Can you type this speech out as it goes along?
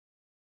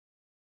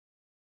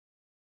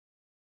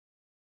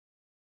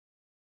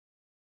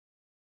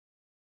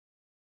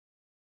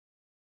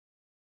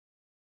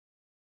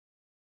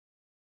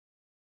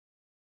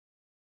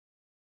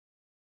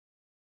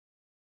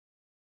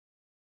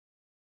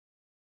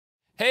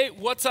Hey,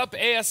 what's up,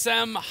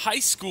 ASM High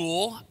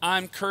School?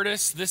 I'm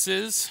Curtis. This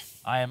is...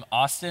 I am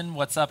Austin.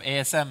 What's up,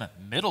 ASM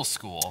Middle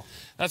School?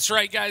 That's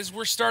right, guys.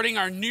 We're starting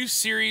our new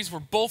series. We're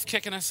both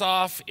kicking us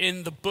off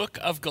in the book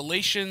of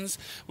Galatians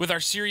with our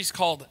series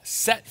called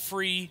Set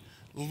Free,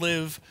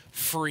 Live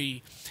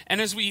Free.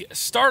 And as we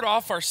start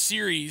off our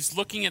series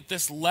looking at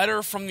this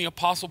letter from the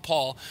Apostle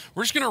Paul,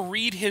 we're just going to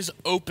read his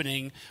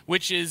opening,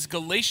 which is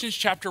Galatians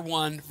chapter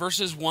 1,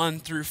 verses 1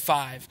 through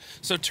 5.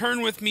 So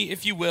turn with me,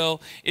 if you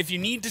will. If you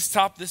need to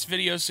stop this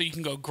video so you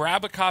can go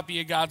grab a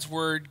copy of God's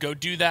Word, go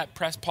do that,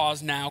 press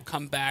pause now,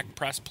 come back,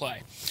 press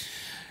play.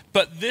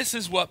 But this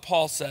is what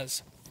Paul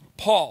says.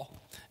 Paul,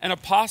 an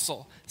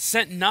apostle,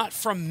 sent not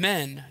from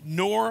men,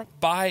 nor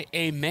by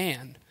a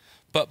man,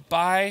 but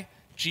by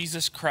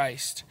Jesus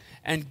Christ,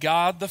 and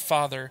God the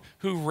Father,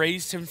 who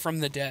raised him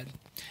from the dead,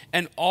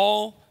 and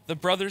all the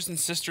brothers and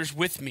sisters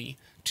with me,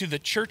 to the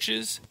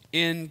churches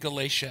in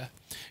Galatia.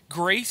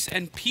 Grace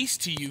and peace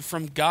to you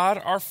from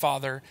God our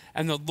Father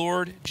and the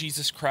Lord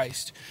Jesus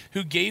Christ,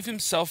 who gave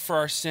himself for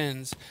our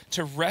sins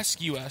to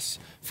rescue us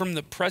from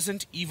the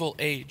present evil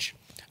age,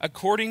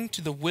 according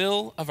to the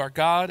will of our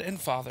God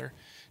and Father,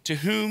 to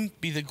whom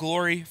be the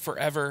glory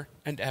forever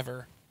and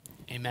ever.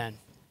 Amen.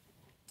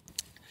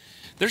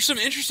 There's some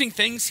interesting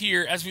things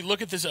here as we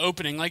look at this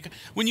opening. Like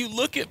when you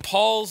look at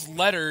Paul's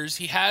letters,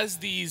 he has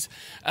these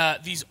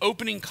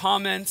opening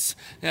comments,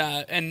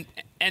 and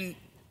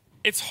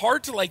it's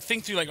hard to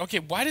think through okay,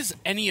 why does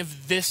any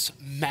of this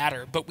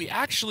matter? But we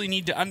actually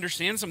need to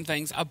understand some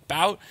things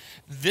about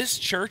this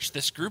church,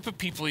 this group of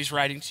people he's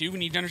writing to. We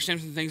need to understand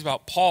some things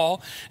about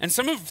Paul and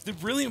some of the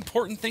really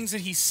important things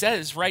that he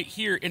says right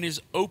here in his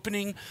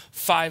opening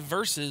 5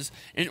 verses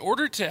in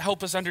order to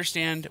help us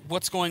understand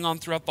what's going on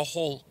throughout the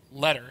whole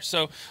letter.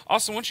 So,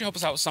 Austin, why don't you help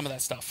us out with some of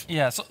that stuff?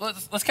 Yeah, so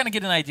let's kind of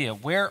get an idea.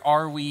 Where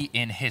are we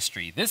in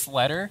history? This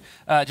letter,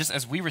 just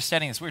as we were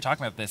studying this, we were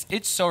talking about this,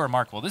 it's so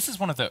remarkable. This is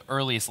one of the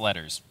earliest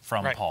letters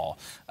from Paul.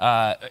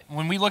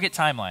 When we look at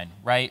timeline,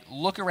 right,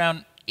 look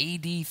around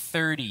AD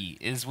 30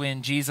 is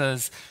when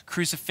Jesus'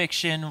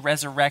 crucifixion,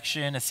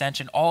 resurrection,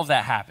 ascension, all of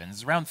that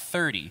happens, around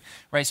 30,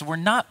 right? So we're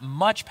not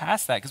much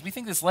past that because we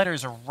think this letter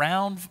is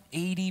around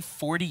AD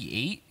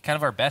 48, kind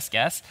of our best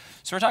guess.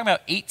 So we're talking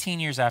about 18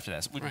 years after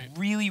this,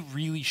 really,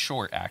 really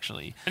short,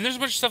 actually. And there's a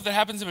bunch of stuff that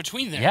happens in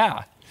between there.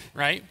 Yeah.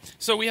 Right?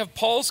 So we have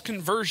Paul's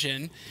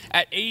conversion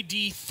at AD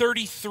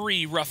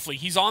 33, roughly.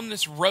 He's on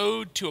this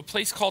road to a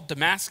place called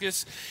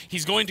Damascus.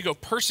 He's going to go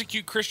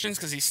persecute Christians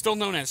because he's still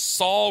known as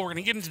Saul. We're going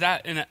to get into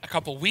that in a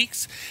couple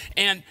weeks.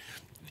 And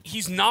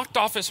he's knocked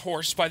off his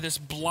horse by this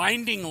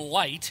blinding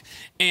light,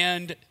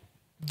 and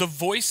the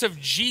voice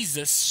of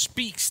Jesus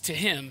speaks to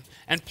him,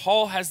 and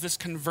Paul has this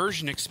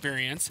conversion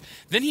experience.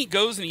 Then he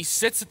goes and he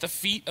sits at the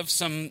feet of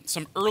some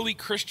early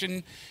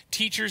Christian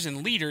teachers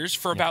and leaders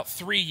for about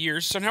 3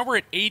 years. So now we're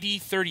at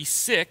AD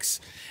 36,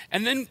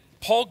 and then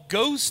Paul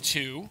goes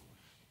to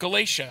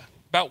Galatia.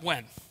 About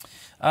when?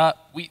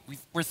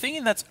 We're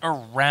thinking that's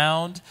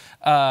around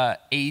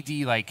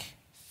AD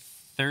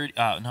 30,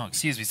 no,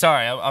 excuse me.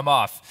 Sorry, I'm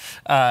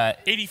off.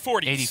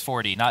 80-40s.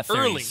 80-40, not 30s.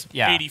 Early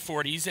yeah.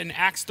 80-40s in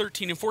Acts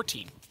 13 and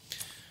 14.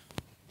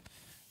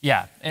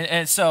 Yeah,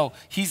 and so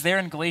he's there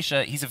in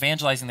Galatia, he's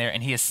evangelizing there,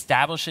 and he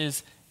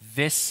establishes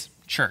this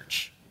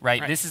church,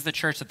 right? This is the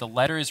church that the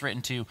letter is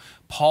written to.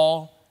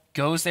 Paul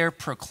goes there,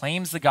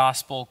 proclaims the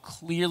gospel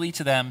clearly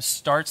to them,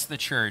 starts the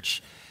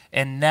church,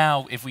 and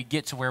now if we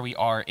get to where we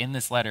are in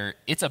this letter,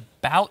 it's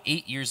about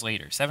 8 years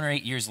later, 7 or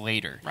 8 years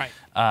later. Right.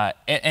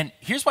 And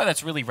here's why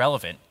that's really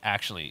relevant,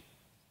 actually.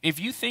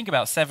 If you think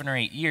about 7 or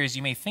 8 years,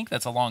 you may think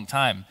that's a long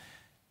time.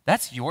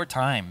 That's your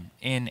time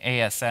in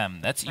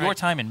ASM. That's your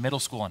time in middle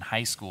school and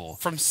high school.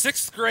 From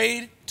 6th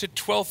grade to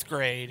 12th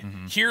grade,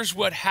 here's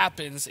what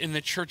happens in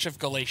the church of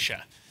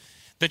Galatia.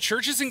 The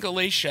churches in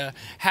Galatia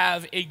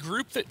have a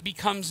group that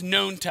becomes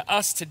known to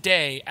us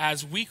today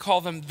as we call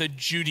them the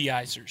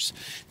Judaizers.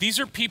 These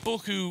are people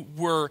who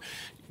were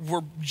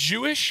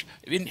Jewish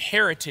in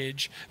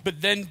heritage,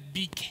 but then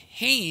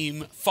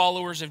became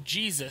followers of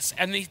Jesus.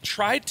 And they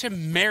tried to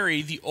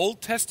marry the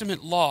Old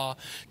Testament law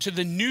to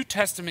the New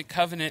Testament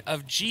covenant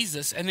of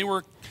Jesus. And they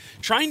were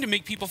trying to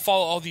make people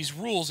follow all these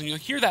rules. And you'll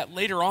hear that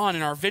later on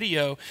in our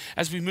video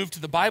as we move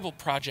to the Bible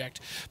Project.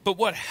 But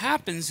what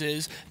happens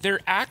is they're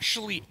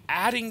actually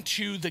adding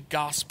to the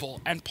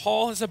gospel. And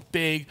Paul has a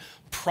big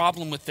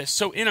problem with this.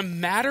 So in a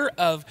matter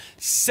of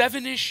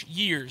 7-ish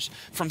years,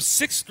 from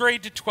 6th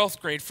grade to 12th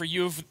grade, for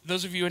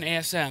those of you in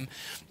ASM,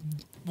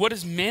 what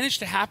has managed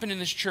to happen in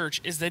this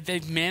church is that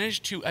they've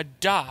managed to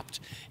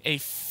adopt a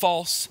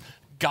false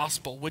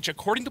gospel, which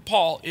according to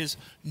Paul is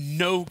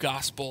no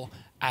gospel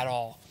at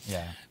all.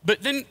 Yeah.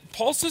 But then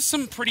Paul says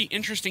some pretty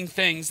interesting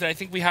things that I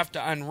think we have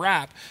to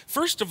unwrap.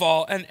 First of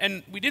all,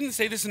 and we didn't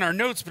say this in our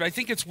notes, but I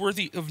think it's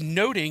worthy of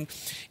noting,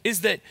 is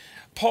that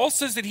Paul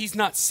says that he's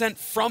not sent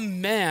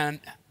from men,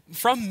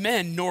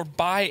 nor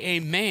by a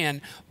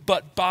man,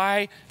 but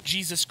by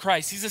Jesus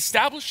Christ. He's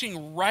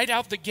establishing right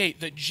out the gate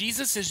that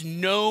Jesus is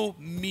no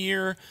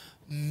mere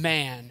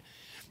man.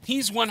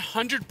 He's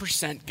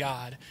 100%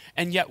 God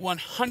and yet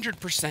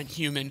 100%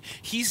 human.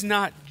 He's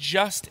not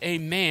just a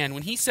man.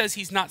 When he says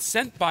he's not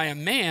sent by a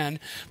man,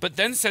 but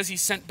then says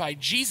he's sent by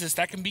Jesus,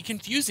 that can be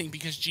confusing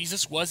because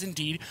Jesus was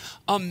indeed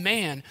a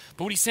man.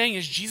 But what he's saying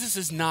is Jesus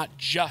is not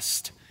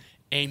just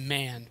a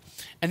man.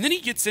 And then he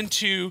gets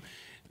into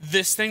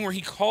this thing where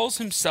he calls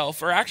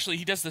himself, or actually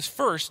he does this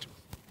first.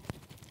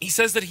 He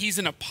says that he's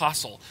an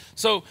apostle.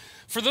 So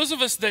for those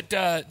of us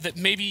that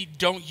maybe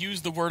don't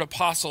use the word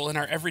apostle in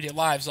our everyday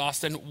lives,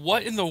 Austin,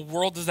 what in the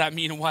world does that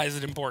mean and why is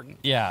it important?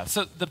 Yeah,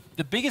 so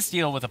the biggest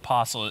deal with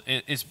apostle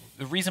is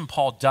the reason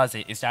Paul does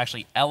it is to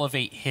actually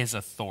elevate his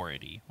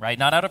authority, right?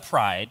 Not out of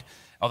pride,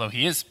 although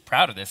he is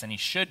proud of this and he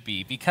should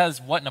be,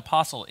 because what an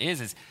apostle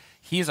is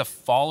he is a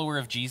follower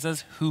of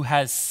Jesus who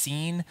has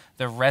seen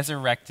the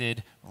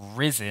resurrected,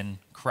 risen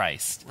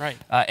Christ. Right.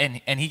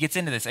 And he gets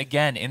into this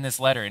again in this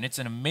letter, and it's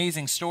an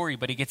amazing story,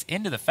 but he gets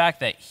into the fact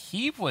that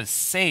he was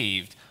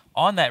saved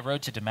on that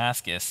road to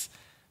Damascus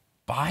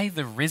by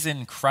the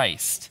risen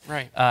Christ.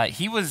 Right.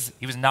 He was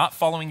not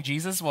following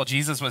Jesus while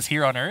Jesus was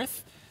here on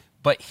earth,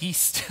 but he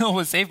still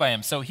was saved by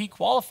him. So he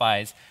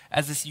qualifies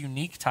as this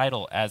unique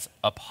title as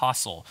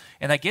apostle,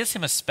 and that gives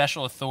him a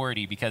special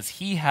authority because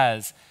he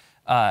has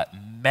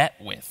met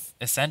with,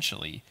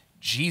 essentially,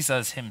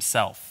 Jesus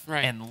himself,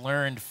 right, and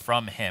learned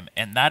from him.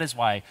 And that is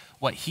why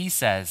what he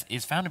says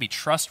is found to be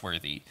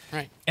trustworthy.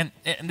 Right. And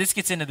this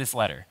gets into this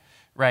letter,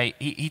 right?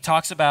 He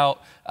talks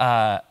about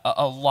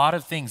a lot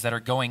of things that are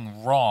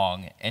going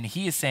wrong, and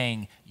he is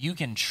saying, you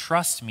can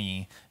trust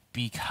me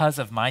because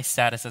of my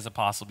status as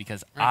apostle,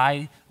 because right,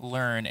 I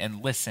learn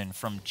and listen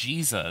from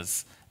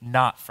Jesus,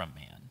 not from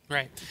man.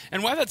 Right.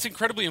 And why that's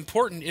incredibly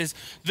important is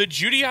the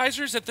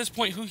Judaizers at this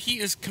point, who he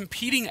is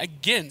competing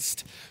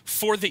against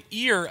for the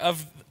ear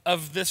of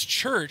this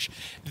church,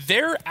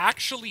 they're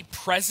actually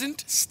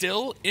present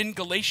still in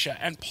Galatia,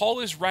 and Paul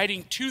is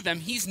writing to them.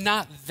 He's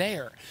not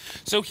there.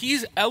 So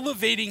he's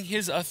elevating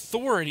his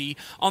authority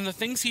on the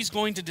things he's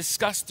going to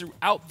discuss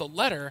throughout the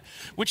letter,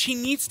 which he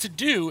needs to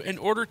do in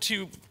order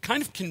to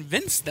kind of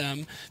convince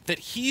them that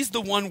he's the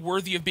one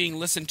worthy of being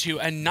listened to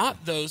and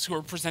not those who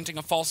are presenting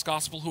a false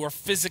gospel who are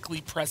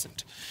physically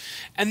present.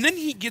 And then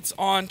he gets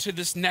on to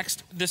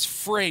this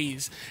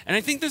phrase, and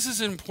I think this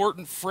is an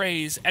important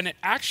phrase, and it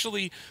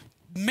actually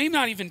may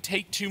not even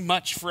take too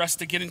much for us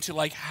to get into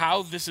like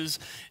how this is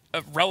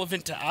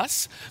relevant to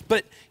us,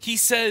 but he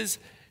says,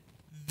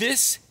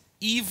 this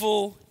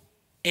evil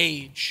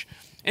age.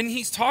 And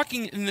he's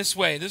talking in this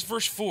way, this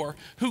verse 4,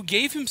 who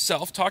gave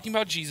himself, talking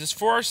about Jesus,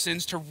 for our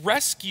sins to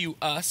rescue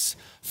us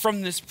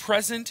from this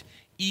present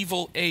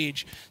evil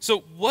age.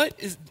 So what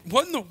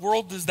in the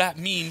world does that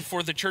mean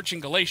for the church in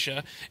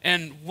Galatia,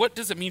 and what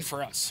does it mean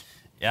for us?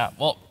 Yeah,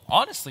 well,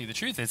 honestly, the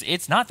truth is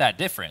it's not that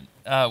different.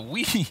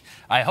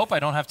 I hope I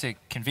don't have to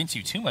convince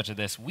you too much of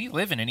this. We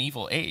live in an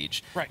evil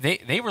age. Right.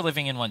 They were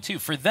living in one too.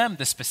 For them,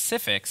 the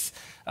specifics,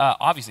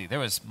 obviously there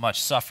was much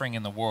suffering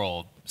in the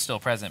world still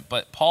present,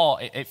 but Paul,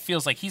 it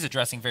feels like he's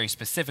addressing very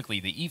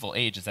specifically the evil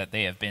age is that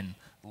they have been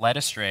led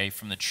astray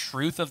from the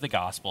truth of the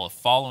gospel of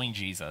following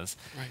Jesus.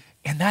 Right.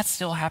 And that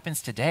still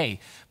happens today.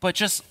 But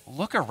just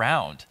look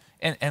around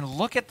and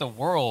look at the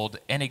world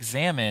and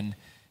examine,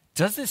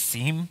 does this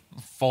seem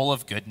full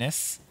of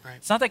goodness? Right.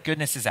 It's not that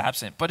goodness is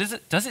absent, but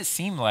does it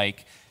seem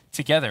like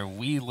together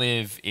we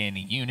live in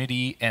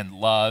unity and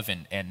love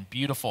and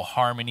beautiful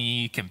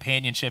harmony,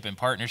 companionship and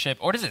partnership?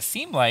 Or does it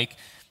seem like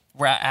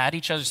we're at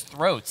each other's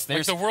throats?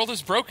 Like the world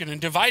is broken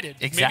and divided,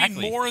 exactly,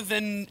 maybe more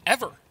than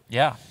ever.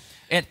 Yeah.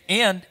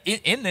 And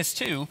in this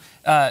too,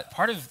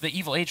 part of the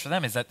evil age for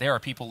them is that there are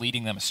people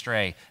leading them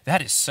astray.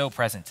 That is so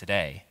present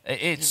today.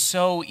 It's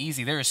so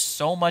easy. There is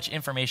so much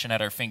information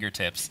at our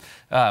fingertips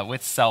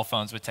with cell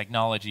phones, with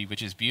technology,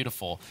 which is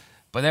beautiful.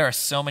 But there are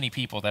so many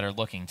people that are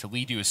looking to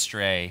lead you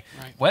astray,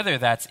 right, whether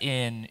that's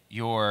in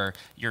your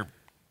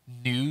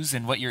news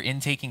and what you're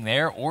intaking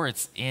there, or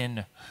it's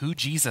in who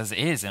Jesus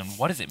is and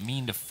what does it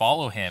mean to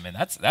follow him. And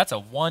that's a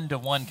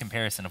one-to-one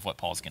comparison of what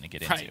Paul's going to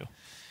get into. Right.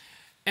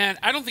 And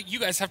I don't think you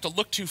guys have to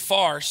look too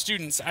far,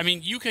 students. I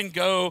mean, you can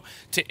go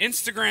to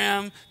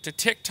Instagram, to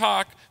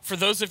TikTok. For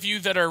those of you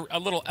that are a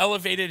little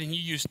elevated and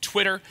you use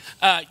Twitter,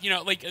 you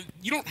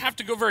don't have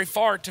to go very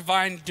far to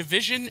find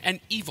division and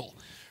evil,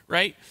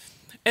 right?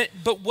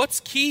 But what's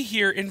key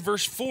here in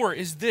verse 4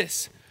 is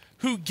this: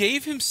 who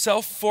gave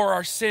himself for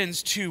our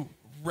sins to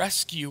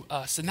rescue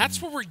us. And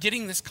that's where we're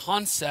getting this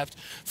concept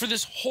for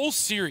this whole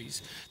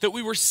series, that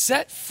we were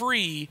set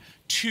free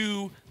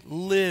to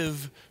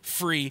live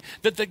free.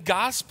 That the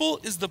gospel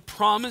is the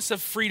promise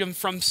of freedom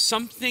from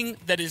something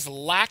that is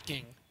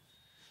lacking,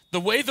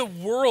 the way the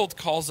world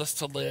calls us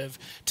to live,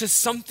 to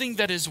something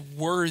that is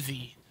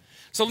worthy.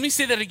 So let me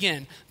say that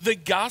again. The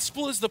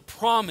gospel is the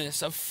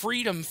promise of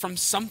freedom from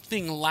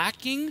something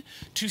lacking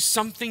to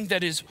something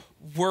that is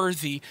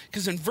worthy.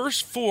 Because in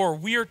verse 4,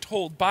 we are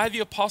told by the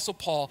Apostle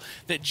Paul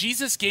that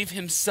Jesus gave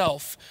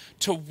himself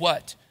to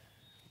what?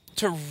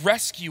 To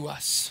rescue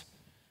us.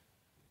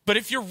 But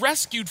if you're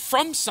rescued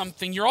from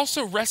something, you're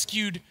also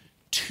rescued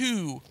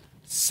to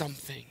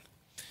something.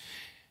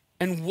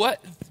 And what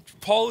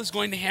what Paul is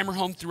going to hammer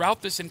home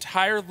throughout this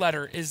entire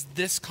letter is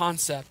this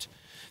concept,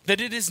 that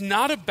it is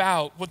not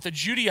about what the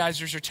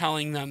Judaizers are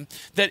telling them,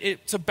 that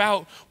it's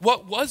about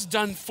what was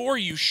done for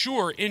you,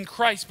 sure, in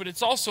Christ, but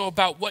it's also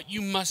about what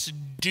you must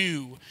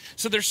do.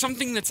 So there's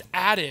something that's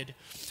added.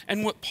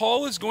 And what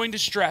Paul is going to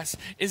stress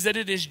is that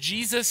it is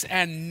Jesus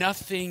and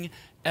nothing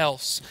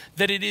else,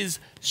 that it is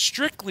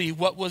strictly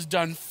what was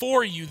done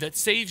for you that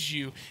saves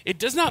you. It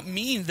does not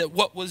mean that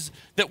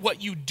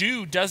what you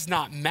do does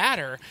not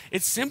matter.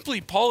 It's simply,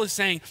 Paul is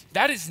saying,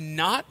 that is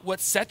not what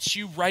sets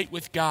you right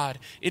with God.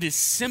 It is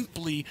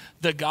simply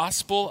the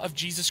gospel of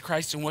Jesus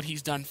Christ and what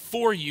he's done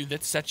for you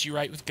that sets you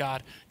right with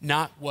God,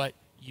 not what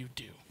you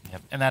do.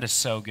 Yep. And that is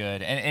so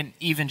good. And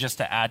even just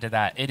to add to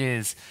that, it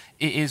is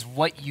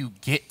what you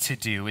get to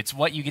do. It's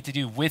what you get to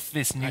do with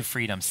this new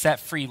freedom. Set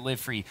free, live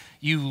free.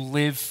 You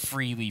live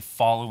freely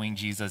following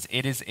Jesus.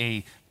 It is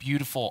a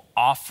beautiful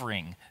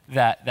offering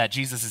that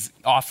Jesus is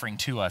offering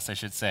to us, I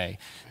should say,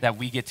 that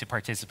we get to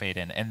participate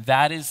in. And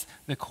that is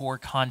the core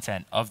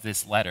content of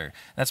this letter.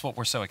 That's what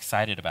we're so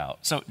excited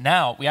about. So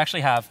now we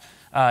actually have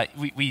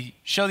we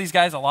show these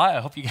guys a lot.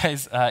 I hope you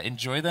guys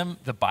enjoy them.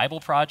 The Bible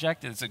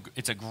Project,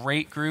 it's a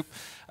great group.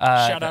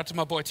 Shout out to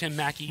my boy Tim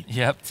Mackey.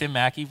 Yep, Tim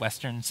Mackey,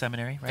 Western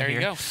Seminary, right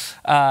here. There you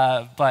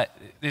go. But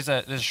there's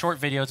a short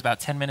video. It's about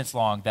 10 minutes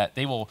long that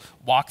they will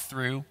walk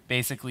through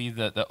basically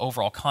the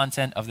overall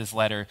content of this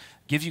letter,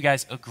 give you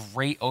guys a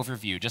great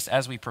overview just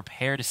as we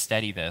prepare to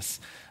study this.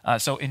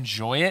 So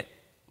enjoy it.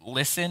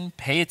 Listen,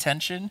 pay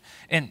attention,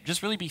 and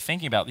just really be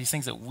thinking about these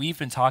things that we've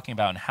been talking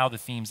about and how the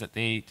themes that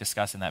they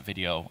discuss in that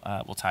video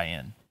will tie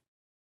in.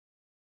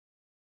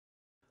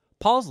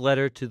 Paul's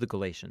letter to the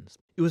Galatians.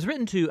 It was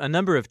written to a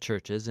number of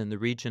churches in the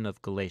region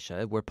of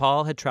Galatia where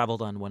Paul had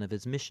traveled on one of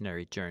his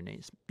missionary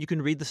journeys. You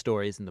can read the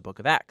stories in the book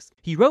of Acts.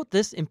 He wrote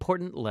this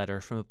important letter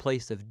from a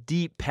place of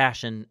deep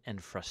passion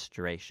and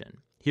frustration.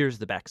 Here's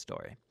the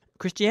backstory.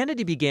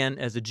 Christianity began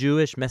as a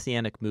Jewish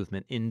messianic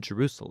movement in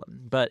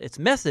Jerusalem, but its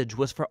message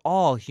was for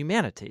all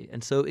humanity,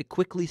 and so it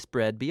quickly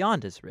spread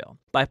beyond Israel.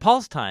 By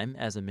Paul's time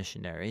as a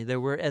missionary, there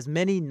were as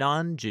many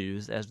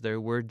non-Jews as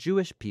there were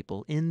Jewish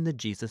people in the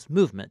Jesus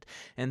movement,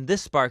 and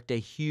this sparked a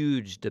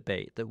huge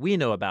debate that we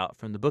know about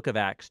from the book of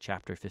Acts,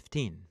 chapter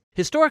 15.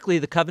 Historically,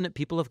 the covenant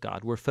people of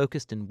God were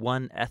focused in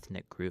one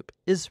ethnic group,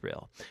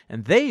 Israel,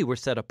 and they were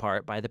set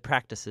apart by the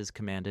practices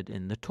commanded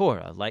in the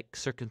Torah, like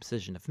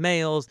circumcision of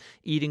males,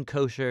 eating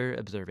kosher,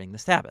 observing the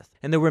Sabbath.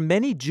 And there were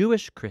many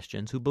Jewish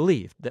Christians who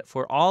believed that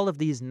for all of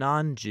these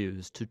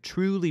non-Jews to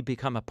truly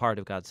become a part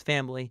of God's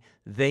family,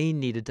 they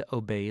needed to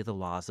obey the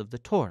laws of the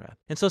Torah.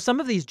 And so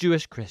some of these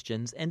Jewish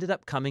Christians ended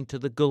up coming to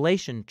the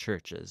Galatian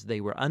churches.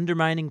 They were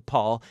undermining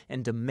Paul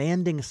and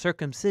demanding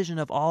circumcision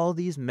of all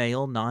these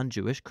male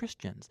non-Jewish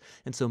Christians.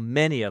 And so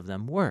many of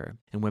them were.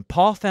 And when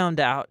Paul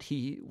found out,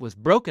 he was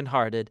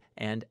brokenhearted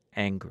and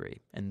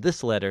angry. And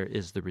this letter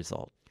is the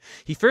result.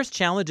 He first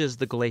challenges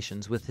the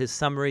Galatians with his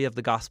summary of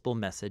the gospel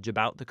message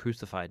about the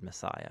crucified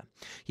Messiah.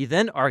 He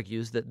then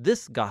argues that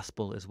this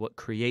gospel is what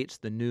creates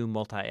the new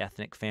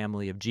multi-ethnic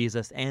family of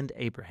Jesus and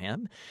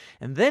Abraham.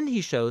 And then he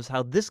shows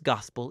how this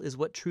gospel is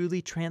what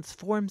truly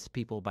transforms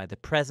people by the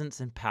presence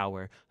and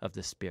power of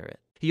the Spirit.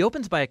 He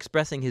opens by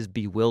expressing his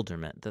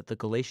bewilderment that the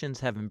Galatians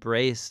have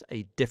embraced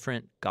a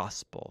different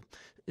gospel.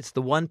 It's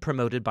the one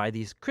promoted by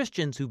these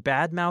Christians who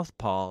badmouth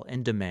Paul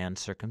and demand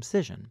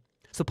circumcision.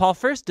 So Paul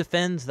first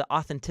defends the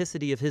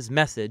authenticity of his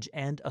message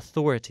and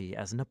authority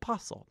as an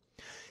apostle.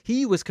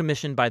 He was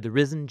commissioned by the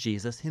risen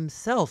Jesus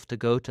himself to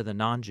go to the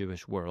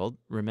non-Jewish world.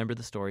 Remember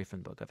the story from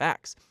the book of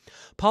Acts.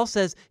 Paul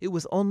says it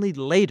was only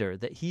later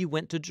that he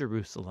went to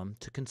Jerusalem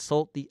to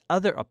consult the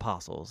other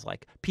apostles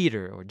like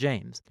Peter or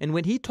James. And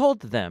when he told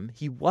them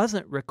he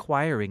wasn't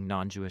requiring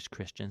non-Jewish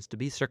Christians to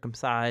be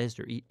circumcised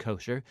or eat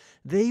kosher,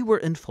 they were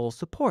in full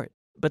support.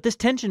 But this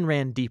tension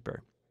ran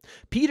deeper.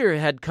 Peter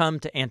had come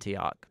to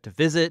Antioch to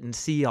visit and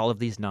see all of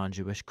these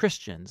non-Jewish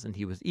Christians, and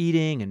he was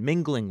eating and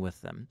mingling with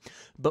them.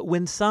 But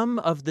when some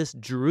of this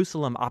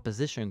Jerusalem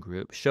opposition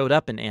group showed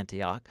up in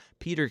Antioch,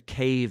 Peter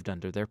caved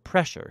under their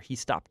pressure. He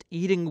stopped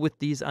eating with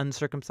these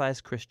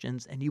uncircumcised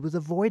Christians, and he was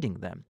avoiding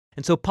them.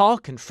 And so Paul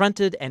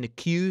confronted and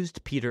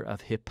accused Peter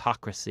of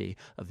hypocrisy,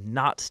 of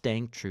not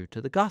staying true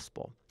to the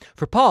gospel.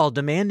 For Paul,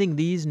 demanding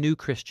these new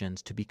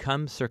Christians to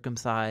become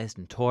circumcised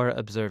and Torah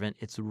observant,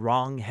 it's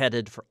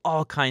wrong-headed for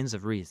all kinds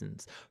of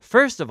reasons.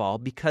 First of all,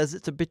 because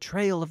it's a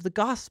betrayal of the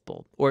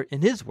gospel. Or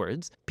in his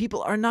words,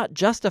 people are not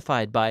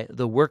justified by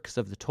the works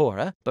of the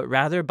Torah, but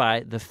rather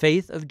by the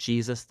faith of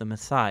Jesus the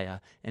Messiah.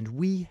 And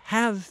we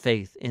have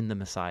faith in the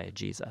Messiah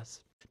Jesus.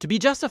 To be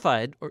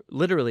justified, or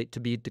literally to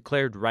be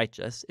declared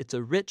righteous, it's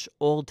a rich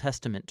Old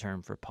Testament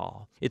term for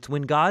Paul. It's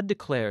when God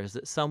declares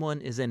that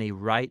someone is in a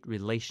right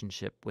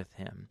relationship with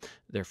him.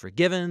 They're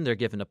forgiven, they're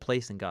given a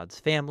place in God's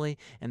family,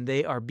 and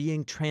they are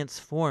being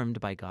transformed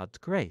by God's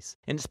grace.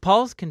 And it's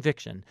Paul's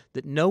conviction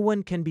that no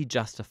one can be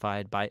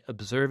justified by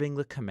observing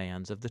the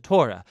commands of the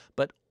Torah,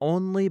 but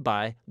only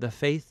by the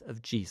faith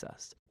of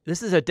Jesus.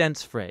 This is a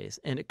dense phrase,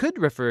 and it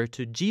could refer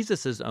to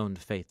Jesus' own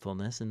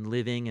faithfulness in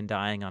living and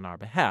dying on our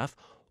behalf,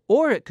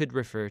 or it could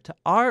refer to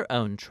our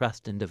own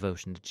trust and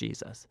devotion to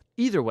Jesus.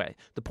 Either way,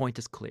 the point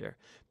is clear.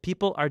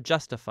 People are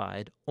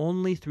justified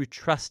only through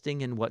trusting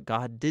in what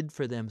God did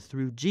for them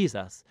through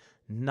Jesus,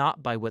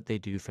 not by what they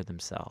do for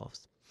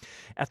themselves.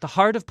 At the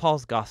heart of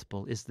Paul's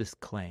gospel is this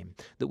claim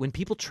that when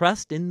people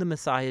trust in the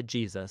Messiah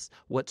Jesus,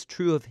 what's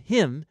true of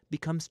him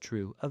becomes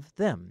true of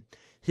them.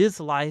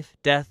 His life,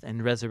 death,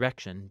 and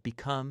resurrection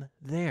become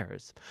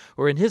theirs.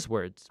 Or in his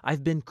words,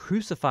 I've been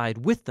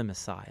crucified with the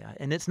Messiah,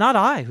 and it's not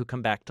I who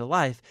come back to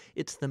life,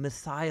 it's the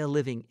Messiah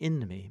living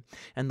in me.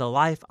 And the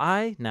life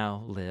I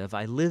now live,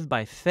 I live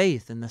by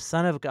faith in the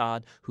Son of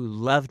God who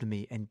loved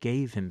me and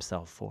gave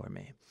himself for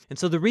me. And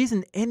so the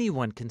reason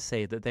anyone can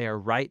say that they are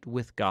right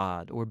with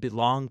God or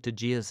belong to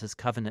Jesus'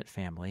 covenant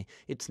family,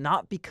 it's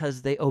not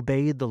because they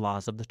obeyed the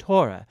laws of the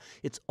Torah.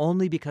 It's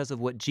only because of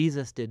what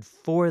Jesus did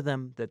for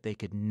them that they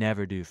could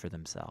never do for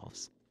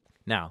themselves.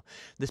 Now,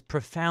 this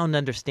profound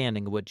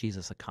understanding of what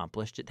Jesus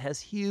accomplished, it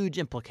has huge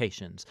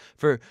implications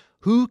for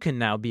who can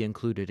now be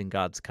included in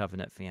God's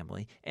covenant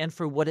family and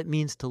for what it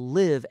means to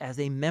live as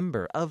a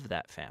member of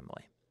that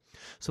family.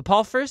 So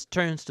Paul first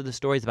turns to the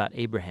stories about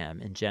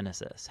Abraham in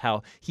Genesis,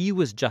 how he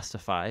was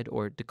justified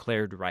or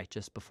declared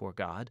righteous before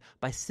God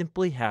by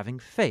simply having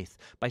faith,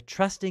 by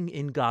trusting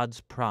in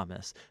God's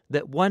promise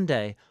that one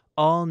day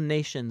all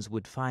nations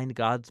would find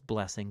God's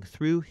blessing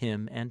through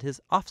him and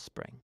his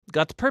offspring.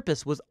 God's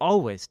purpose was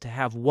always to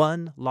have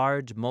one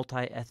large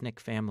multi-ethnic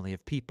family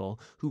of people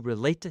who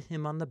relate to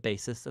him on the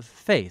basis of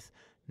faith,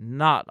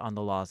 not on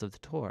the laws of the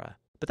Torah.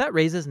 But that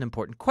raises an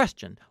important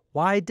question.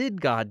 Why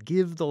did God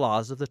give the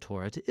laws of the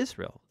Torah to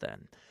Israel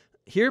then?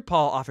 Here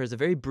Paul offers a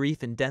very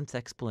brief and dense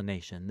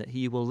explanation that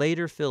he will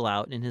later fill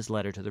out in his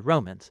letter to the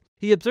Romans.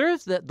 He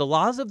observes that the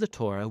laws of the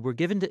Torah were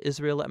given to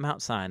Israel at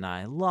Mount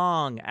Sinai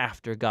long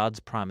after God's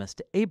promise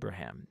to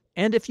Abraham.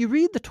 And if you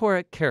read the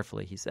Torah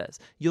carefully, he says,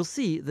 you'll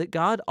see that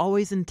God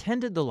always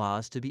intended the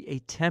laws to be a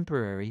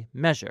temporary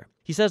measure.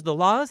 He says the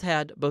laws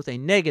had both a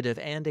negative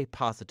and a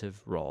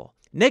positive role.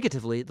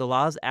 Negatively, the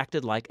laws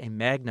acted like a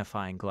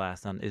magnifying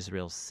glass on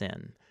Israel's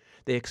sin.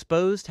 They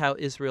exposed how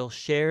Israel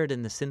shared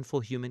in the sinful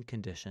human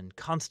condition,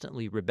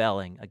 constantly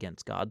rebelling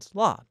against God's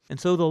law. And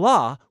so the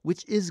law,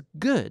 which is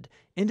good,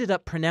 ended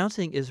up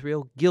pronouncing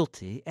Israel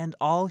guilty and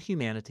all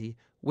humanity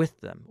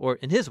with them. Or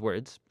in his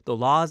words, the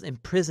laws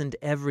imprisoned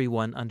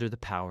everyone under the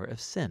power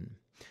of sin.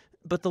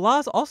 But the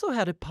laws also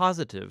had a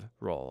positive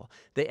role.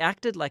 They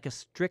acted like a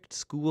strict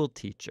school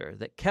teacher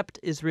that kept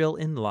Israel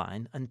in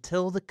line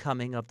until the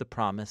coming of the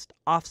promised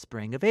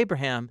offspring of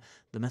Abraham,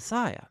 the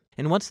Messiah.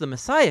 And once the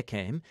Messiah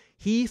came,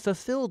 he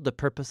fulfilled the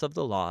purpose of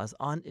the laws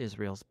on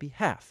Israel's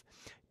behalf.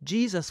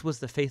 Jesus was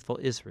the faithful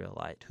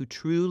Israelite who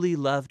truly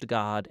loved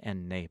God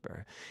and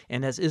neighbor.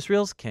 And as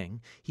Israel's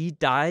king, he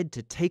died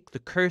to take the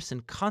curse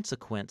and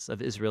consequence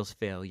of Israel's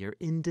failure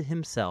into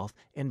himself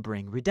and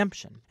bring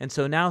redemption. And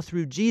so now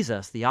through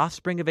Jesus, the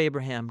offspring of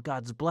Abraham,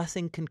 God's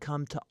blessing can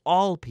come to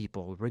all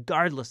people,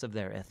 regardless of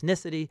their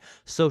ethnicity,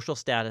 social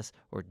status,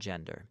 or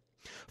gender.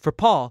 For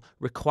Paul,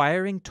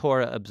 requiring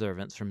Torah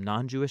observance from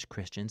non-Jewish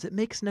Christians, it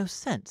makes no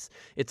sense.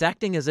 It's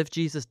acting as if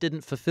Jesus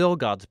didn't fulfill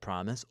God's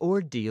promise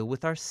or deal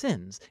with our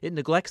sins. It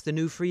neglects the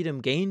new freedom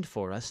gained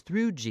for us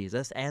through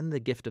Jesus and the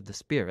gift of the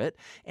Spirit,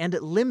 and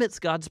it limits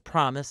God's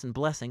promise and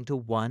blessing to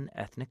one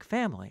ethnic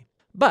family.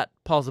 But,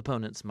 Paul's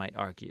opponents might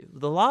argue,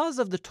 the laws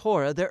of the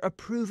Torah, they're a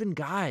proven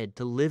guide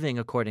to living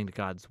according to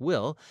God's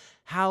will.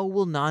 How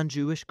will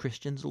non-Jewish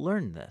Christians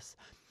learn this?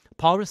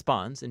 Paul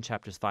responds in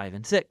chapters 5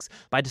 and 6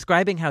 by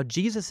describing how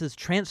Jesus'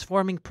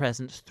 transforming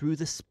presence through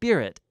the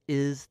Spirit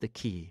is the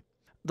key.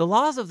 The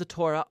laws of the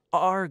Torah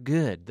are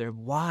good. They're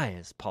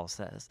wise, Paul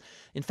says.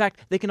 In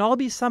fact, they can all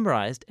be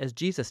summarized, as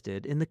Jesus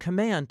did, in the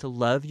command to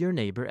love your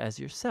neighbor as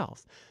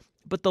yourself.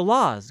 But the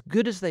laws,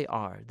 good as they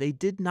are, they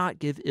did not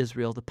give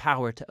Israel the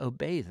power to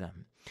obey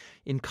them.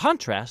 In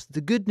contrast, the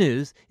good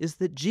news is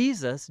that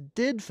Jesus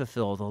did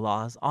fulfill the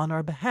laws on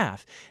our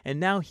behalf, and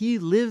now he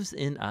lives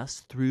in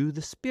us through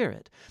the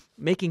Spirit,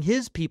 making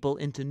his people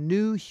into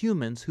new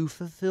humans who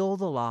fulfill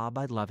the law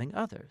by loving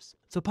others.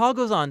 So Paul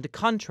goes on to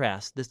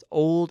contrast this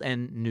old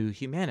and new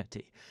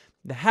humanity.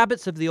 The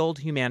habits of the old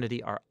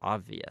humanity are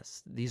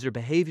obvious. These are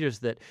behaviors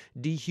that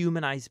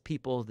dehumanize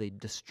people, they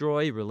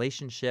destroy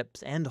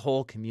relationships and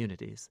whole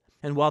communities.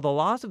 And while the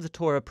laws of the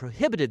Torah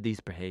prohibited these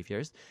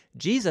behaviors,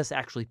 Jesus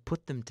actually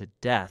put them to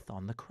death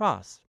on the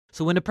cross.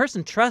 So when a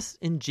person trusts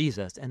in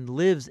Jesus and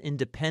lives in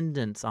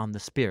dependence on the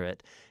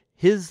Spirit,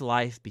 his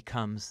life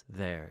becomes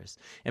theirs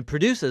and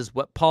produces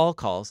what Paul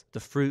calls the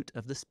fruit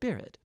of the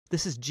Spirit.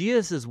 This is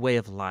Jesus' way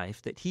of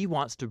life that he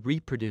wants to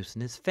reproduce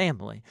in his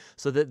family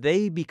so that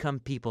they become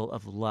people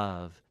of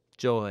love,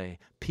 joy,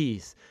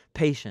 peace,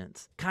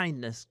 patience,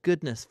 kindness,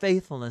 goodness,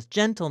 faithfulness,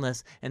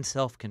 gentleness, and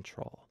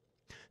self-control.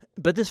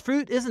 But this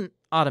fruit isn't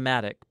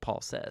automatic,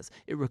 Paul says.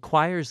 It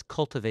requires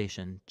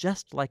cultivation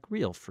just like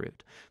real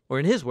fruit. Or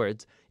in his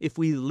words, if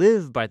we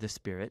live by the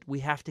Spirit, we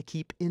have to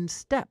keep in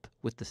step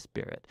with the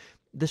Spirit.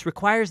 This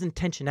requires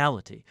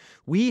intentionality.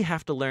 We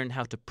have to learn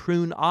how to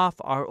prune off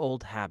our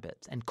old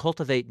habits and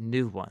cultivate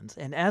new ones.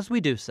 And as we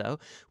do so,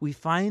 we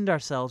find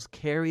ourselves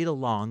carried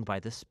along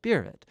by the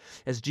Spirit,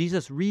 as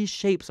Jesus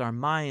reshapes our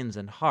minds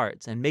and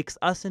hearts and makes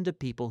us into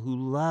people who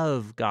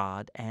love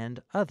God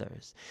and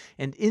others.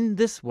 And in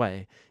this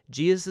way,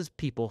 Jesus'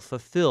 people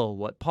fulfill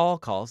what Paul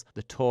calls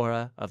the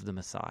Torah of the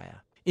Messiah.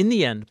 In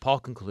the end, Paul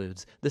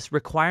concludes, this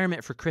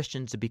requirement for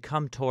Christians to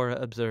become Torah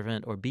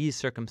observant or be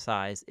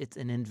circumcised, it's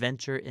an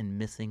adventure in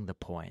missing the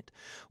point.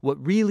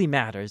 What really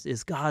matters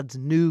is God's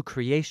new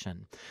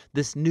creation,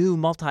 this new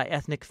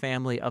multi-ethnic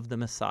family of the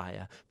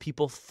Messiah,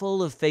 people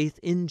full of faith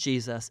in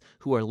Jesus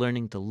who are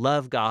learning to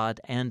love God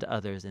and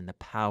others in the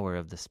power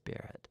of the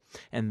Spirit.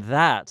 And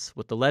that's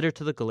what the letter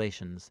to the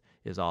Galatians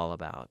is all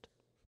about.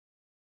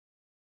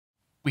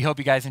 We hope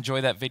you guys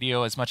enjoy that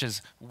video as much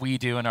as we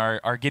do and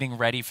are getting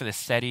ready for the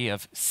study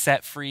of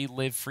set free,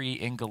 live free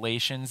in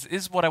Galatians.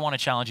 This is what I want to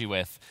challenge you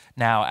with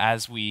now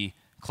as we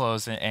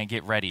close and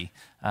get ready.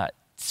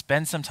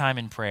 Spend some time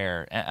in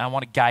prayer, and I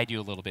want to guide you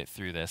a little bit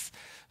through this.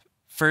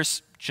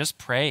 First, just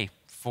pray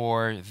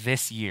for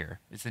this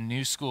year. It's a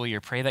new school year.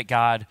 Pray that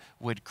God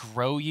would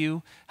grow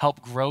you, help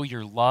grow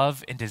your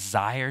love and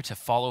desire to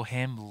follow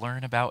him,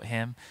 learn about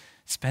him.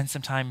 Spend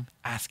some time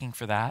asking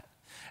for that.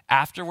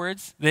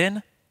 Afterwards,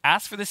 then,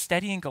 ask for the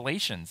study in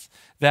Galatians,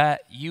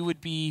 that you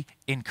would be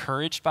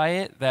encouraged by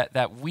it,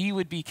 that we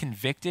would be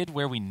convicted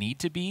where we need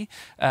to be,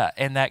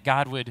 and that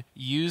God would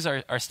use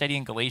our study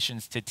in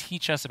Galatians to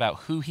teach us about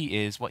who he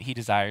is, what he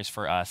desires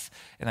for us,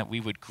 and that we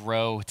would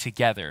grow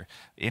together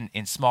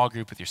in small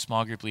group with your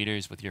small group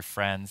leaders, with your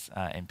friends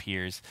and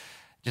peers.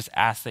 Just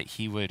ask that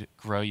he would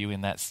grow you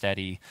in that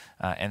study,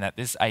 and that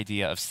this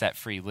idea of set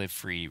free, live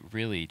free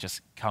really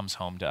just comes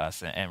home to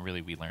us, and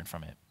really we learn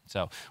from it.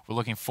 So we're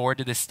looking forward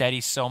to this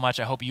study so much.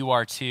 I hope you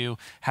are too.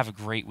 Have a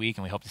great week,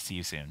 and we hope to see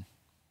you soon.